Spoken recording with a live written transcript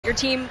Your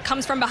team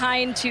comes from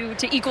behind to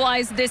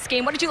equalize this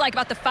game. What did you like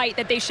about the fight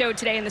that they showed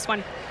today in this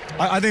one?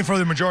 I think for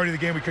the majority of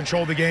the game, we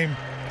controlled the game.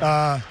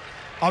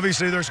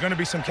 Obviously, there's going to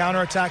be some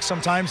counterattacks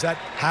sometimes that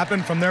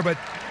happen from there, but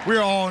we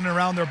were all in and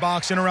around their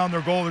box, in and around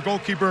their goal. The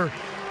goalkeeper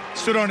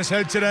stood on his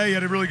head today. He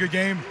had a really good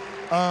game.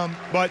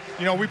 But,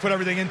 we put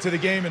everything into the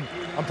game, and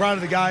I'm proud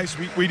of the guys.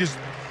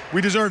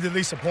 We deserved at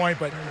least a point,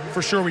 but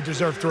for sure we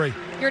deserved 3.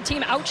 Your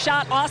team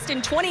outshot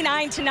Austin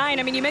 29-9.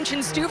 I mean, you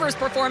mentioned Stuver's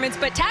performance,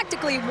 but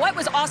tactically, what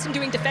was Austin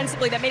doing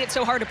defensively that made it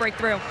so hard to break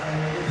through?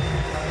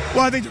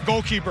 Well, I think the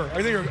goalkeeper.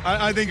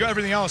 I think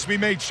everything else. We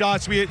made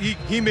shots.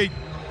 He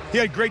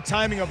had great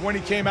timing of when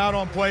he came out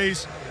on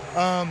plays.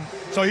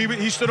 So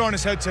he stood on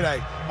his head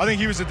today. I think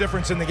he was the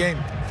difference in the game.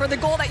 For the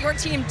goal that your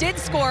team did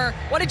score,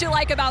 what did you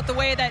like about the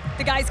way that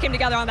the guys came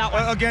together on that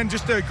one? Again,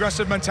 just the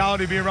aggressive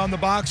mentality to be around the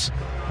box,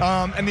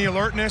 and the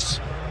alertness.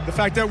 The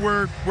fact that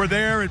we're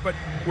there, but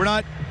we're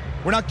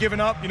not giving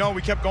up.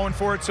 We kept going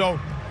for it. So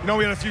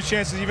we had a few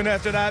chances even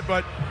after that,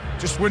 but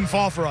just wouldn't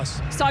fall for us.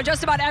 Saw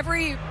just about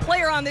every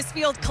player on this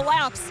field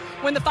collapse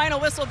when the final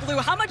whistle blew.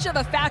 How much of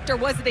a factor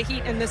was the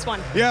heat in this one?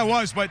 Yeah, it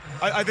was, but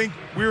I think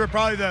we were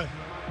probably the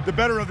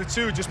better of the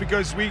two just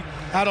because we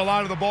had a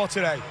lot of the ball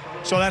today.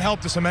 So that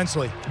helped us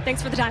immensely.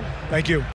 Thanks for the time. Thank you.